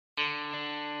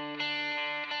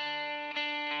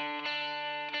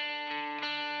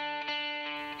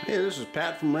Hey, this is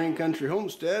Pat from Rain Country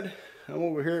Homestead. I'm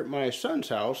over here at my son's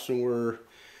house and we're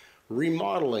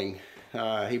remodeling.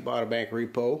 He bought a bank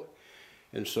repo,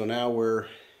 and so now we're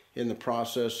in the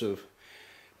process of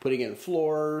putting in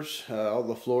floors. All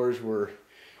the floors were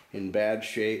in bad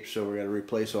shape, so we're going to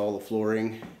replace all the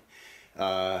flooring.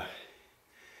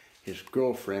 His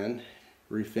girlfriend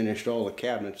refinished all the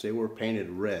cabinets. They were painted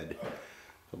red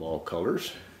of all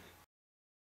colors.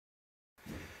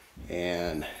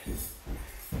 And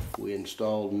we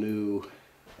installed new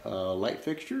light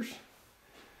fixtures,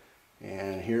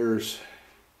 and here's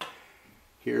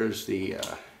the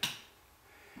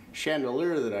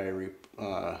chandelier that I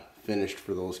finished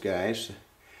for those guys.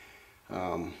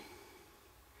 We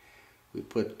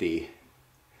put the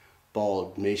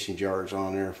ball mason jars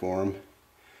on there for them,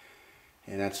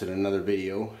 and that's in another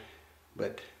video,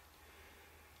 but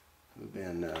we've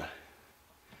been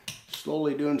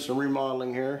slowly doing some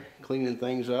remodeling here, cleaning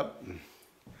things up.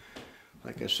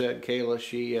 Like I said, Kayla,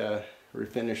 she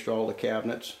refinished all the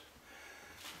cabinets.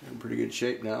 They're in pretty good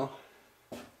shape now.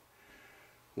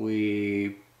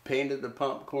 We painted the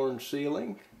popcorn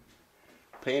ceiling,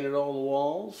 painted all the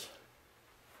walls,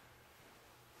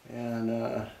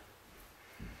 and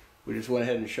we just went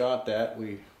ahead and shot that.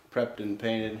 We prepped and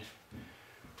painted.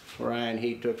 Ryan,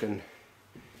 he took and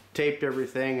taped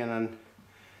everything, and then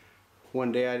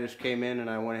one day I just came in and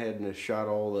I went ahead and just shot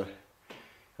all the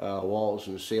walls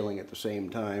and ceiling at the same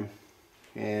time.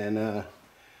 And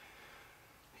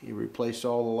he replaced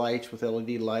all the lights with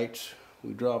LED lights.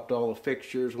 We dropped all the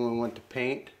fixtures when we went to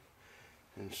paint,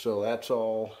 and so that's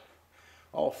all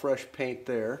fresh paint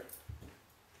there.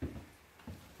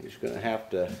 He's gonna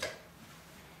have to,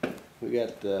 we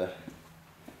got the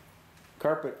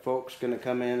carpet folks gonna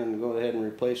come in and go ahead and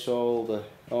replace all the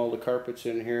carpets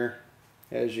in here.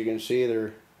 As you can see,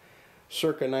 they're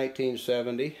circa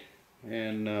 1970,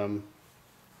 and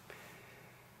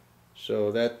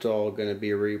so that's all going to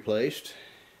be replaced.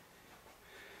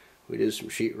 We did some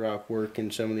sheetrock work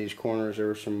in some of these corners. There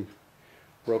was some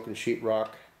broken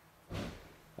sheetrock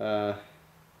in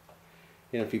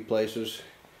a few places.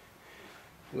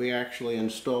 We actually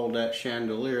installed that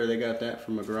chandelier. They got that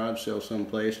from a garage sale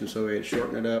someplace, and so we had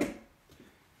shortened it up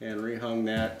and rehung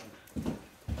that.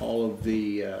 All of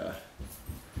the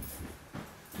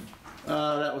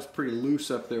that was pretty loose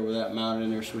up there with that mounted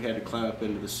in there, so we had to climb up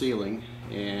into the ceiling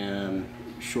and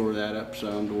shore that up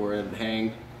some to where it would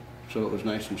hang, so it was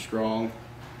nice and strong.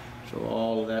 So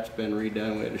all of that's been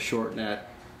redone. We had to shorten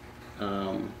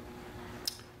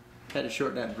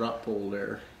that drop pole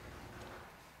there.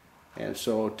 And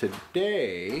so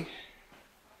today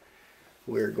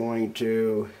we're going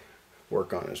to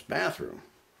work on this bathroom.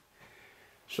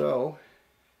 So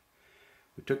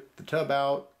we took the tub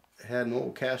out. Had an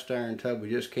old cast iron tub.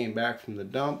 We just came back from the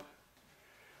dump,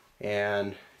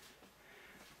 and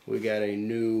we got a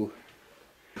new,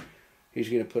 he's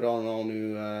going to put on an all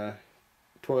new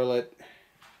toilet.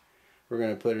 We're going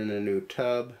to put in a new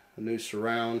tub, a new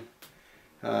surround.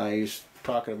 He's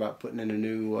talking about putting in a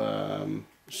new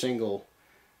single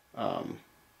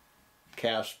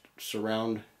cast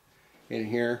surround in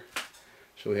here.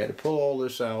 So we had to pull all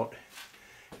this out.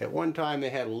 At one time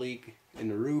they had a leak in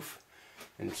the roof,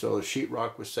 and so the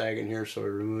sheetrock was sagging here, so we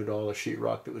removed all the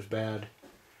sheetrock that was bad.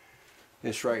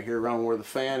 This right here around where the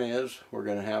fan is, we're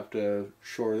going to have to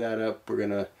shore that up. We're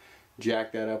going to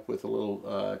jack that up with a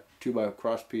little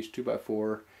cross piece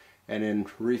 2x4 and then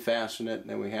refasten it, and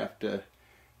then we have to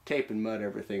tape and mud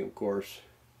everything, of course.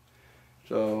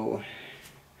 So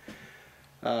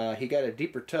he got a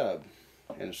deeper tub,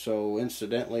 and so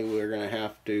incidentally we're going to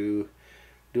have to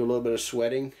do a little bit of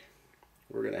sweating.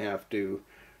 We're going to have to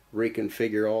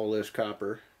reconfigure all this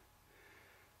copper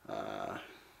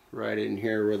right in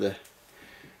here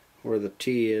where the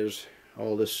T is.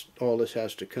 All this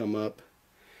has to come up,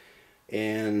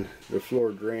 and the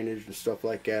floor drainage and stuff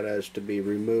like that has to be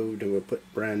removed, and we'll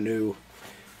put brand new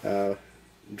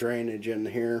drainage in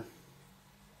here.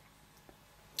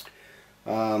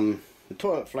 The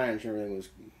toilet flange and everything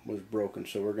was broken,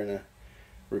 so we're gonna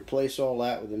replace all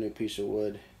that with a new piece of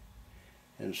wood.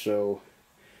 And so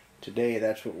today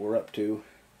that's what we're up to.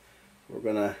 We're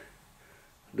gonna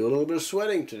do a little bit of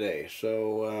sweating today.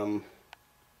 So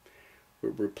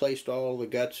we've replaced all the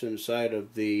guts inside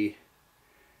of the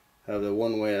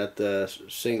one way at the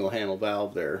single handle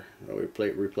valve there.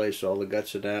 We replaced all the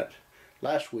guts of that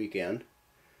last weekend,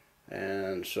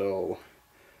 and so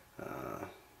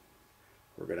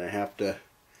we're gonna have to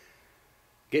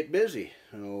get busy.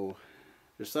 So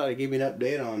just thought I'd give you an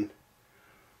update on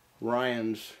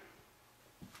Ryan's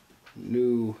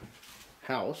new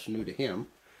house, new to him.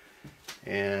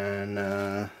 And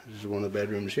this is one of the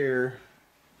bedrooms here.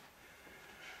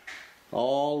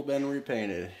 all been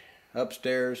repainted.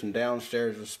 Upstairs and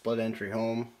downstairs was split entry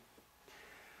home.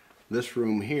 This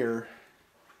room here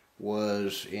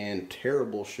was in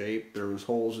terrible shape. There was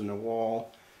holes in the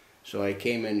wall. So I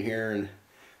came in here and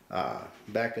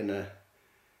back in the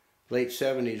late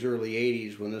 70s, early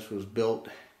 80s when this was built,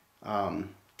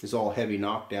 it's all heavy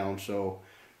knockdown, so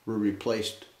we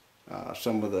replaced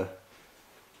some of the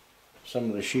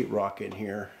sheetrock in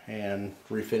here and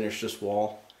refinished this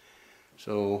wall.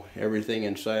 So everything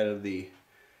inside of the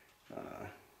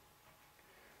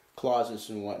closets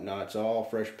and whatnot, it's all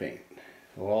fresh paint.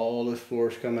 All this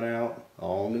floor's coming out,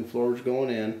 all new floors going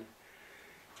in,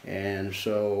 and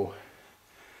so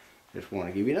just want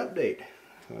to give you an update.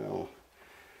 Well,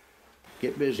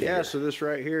 get busy. Yeah, so this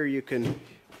right here, you can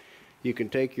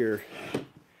take your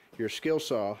skill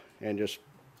saw and just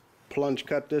plunge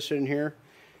cut this in here,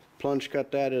 plunge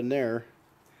cut that in there,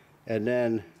 and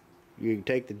then you can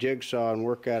take the jigsaw and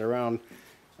work that around.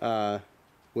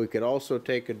 We could also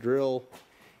take a drill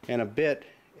and a bit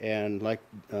and like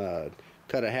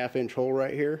cut a 1/2 inch hole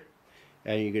right here,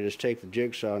 and you could just take the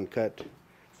jigsaw and cut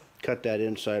that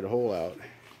inside hole out,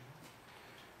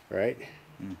 right?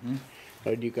 Mm-hmm.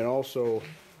 But you can also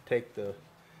take the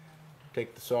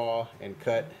saw and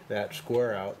cut that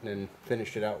square out and then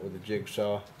finish it out with a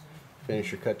jigsaw.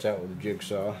 Finish your cuts out with a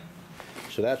jigsaw.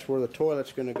 So that's where the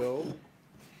toilet's going to go.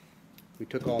 We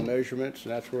took all measurements,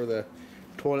 and that's where the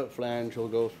toilet flange will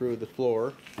go through the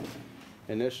floor.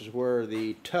 And this is where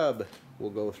the tub will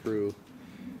go through.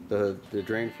 The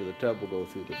drain for the tub will go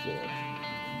through the floor.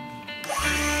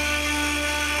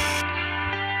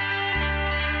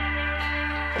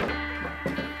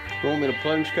 You want me to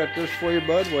plunge cut this for you,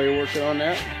 bud, while you're working on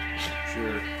that?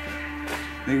 Sure.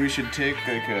 Think we should take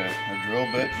like a drill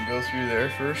bit and go through there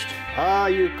first?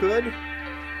 You could.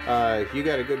 You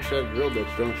got a good set of drill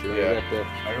bits, don't you? Yeah.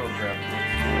 I will grab one.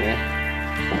 Yeah.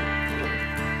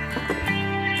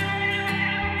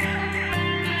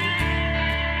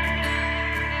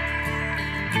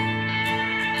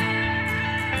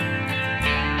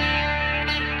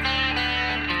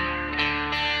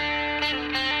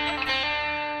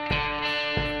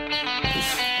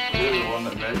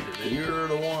 You're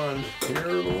the one.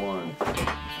 You're the one.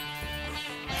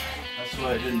 That's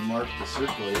why I didn't mark the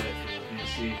circle yet. You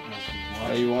see,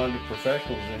 You wanted the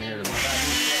professionals in here to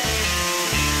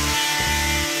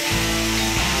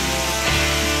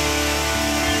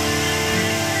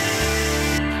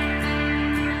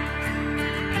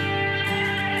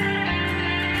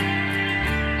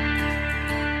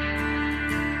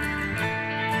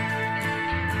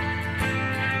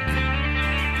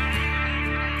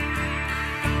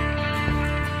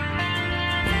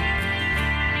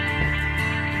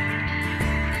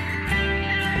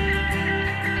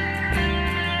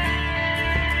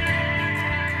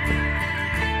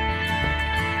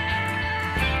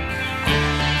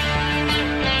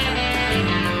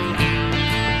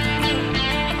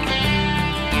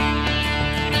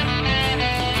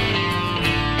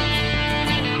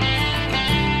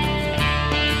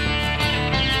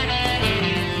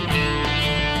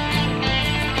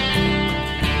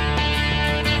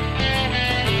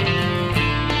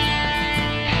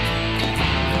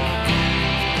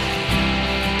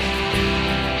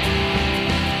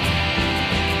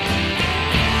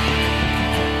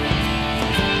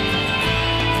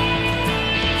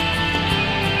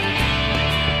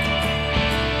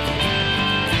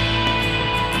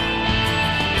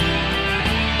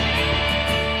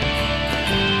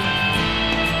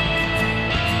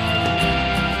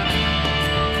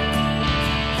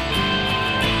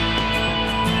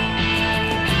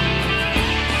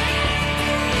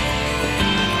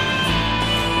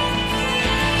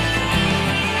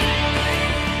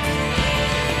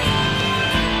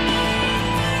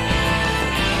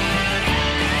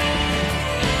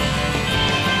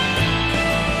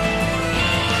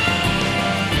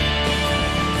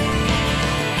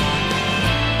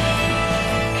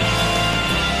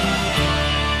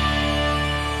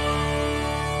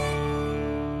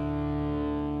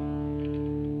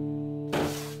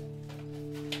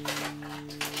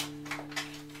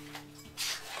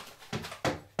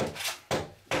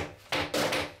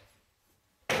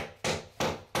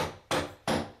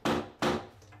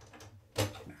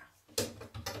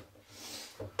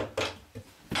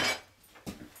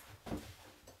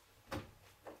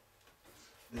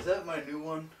Is that my new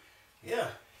one? Yeah.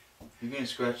 You're gonna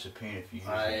scratch the paint if you use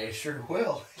it. I sure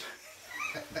will.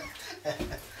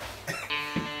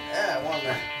 Yeah, I wanted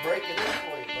to break it in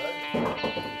for you, bud.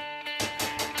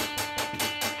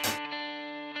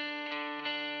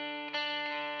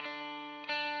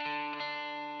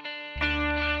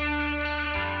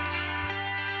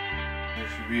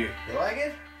 be. You like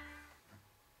it?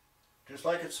 Just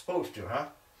like it's supposed to, huh?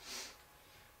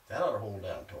 That ought to hold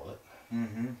down toilet.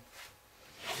 Mm-hmm.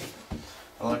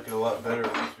 I like it a lot better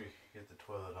once we get the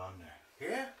toilet on there.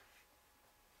 Yeah?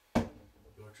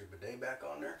 You want your bidet back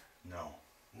on there? No.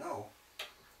 No.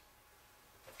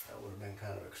 That would have been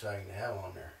kind of exciting to have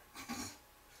on there.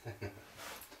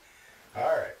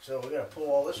 Alright, so we gotta pull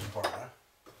all this apart, huh?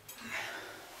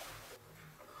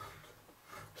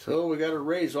 So we gotta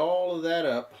raise all of that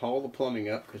up, all the plumbing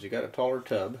up, because you got a taller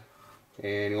tub.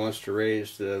 And he wants to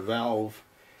raise the valve,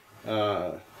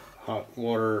 hot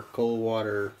water, cold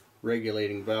water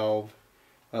regulating valve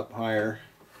up higher.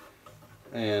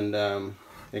 And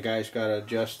the guy's got to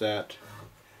adjust that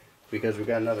because we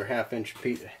got another half inch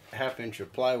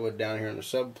of plywood down here on the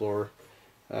subfloor.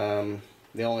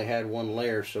 They only had one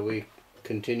layer, so we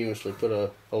continuously put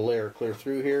a layer clear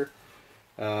through here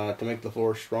to make the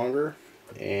floor stronger.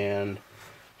 And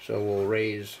so we'll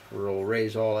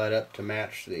raise all that up to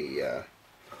match the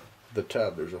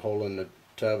tub. There's a hole in the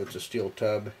tub. It's a steel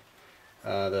tub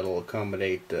that'll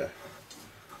accommodate the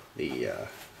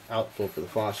outflow for the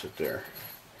faucet there.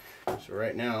 So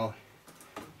right now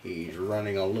he's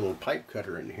running a little pipe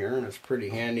cutter in here, and it's pretty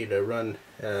handy to run.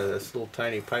 This little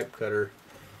tiny pipe cutter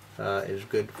is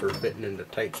good for fitting into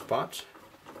tight spots.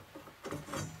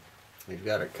 He's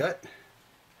got a cut.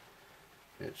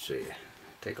 Let's see.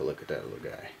 Take a look at that little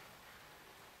guy.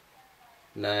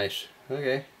 Nice.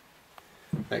 Okay.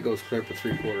 That goes clear for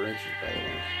 3/4 inches, by the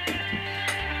way.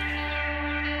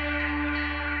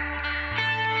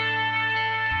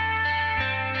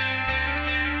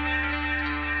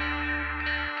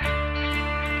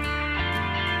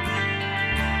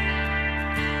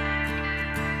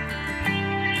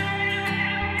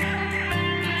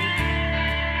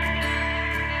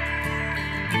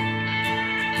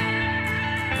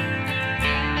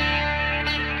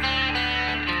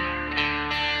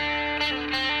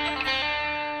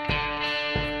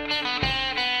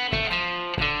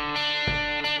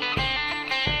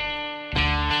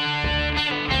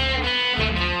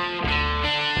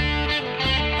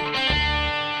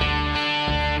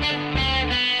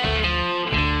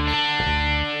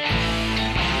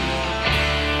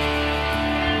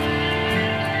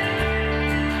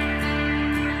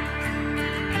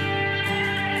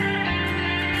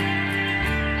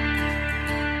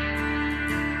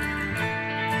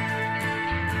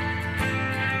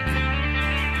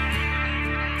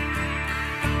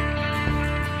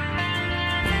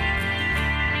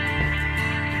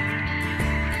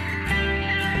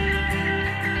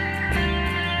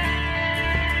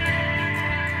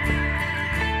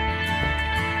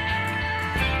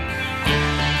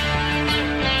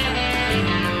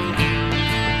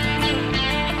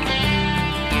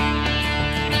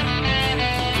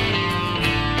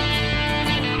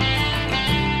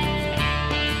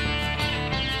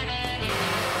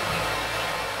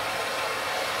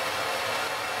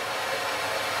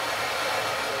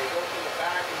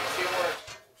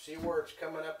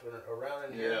 Coming up and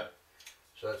around in here. Yeah.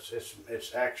 So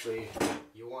it's actually,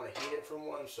 you want to heat it from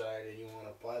one side and you want to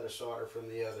apply the solder from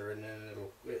the other, and then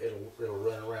it'll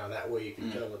run around. That way you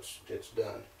can tell it's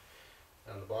done.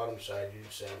 On the bottom side, you do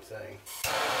the same thing.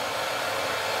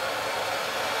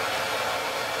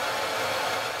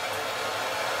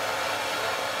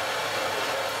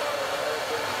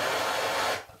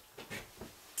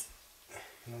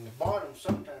 And on the bottom,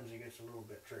 sometimes it gets a little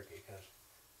bit tricky because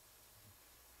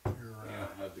you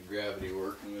don't have the gravity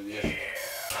working with you.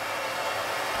 yeah.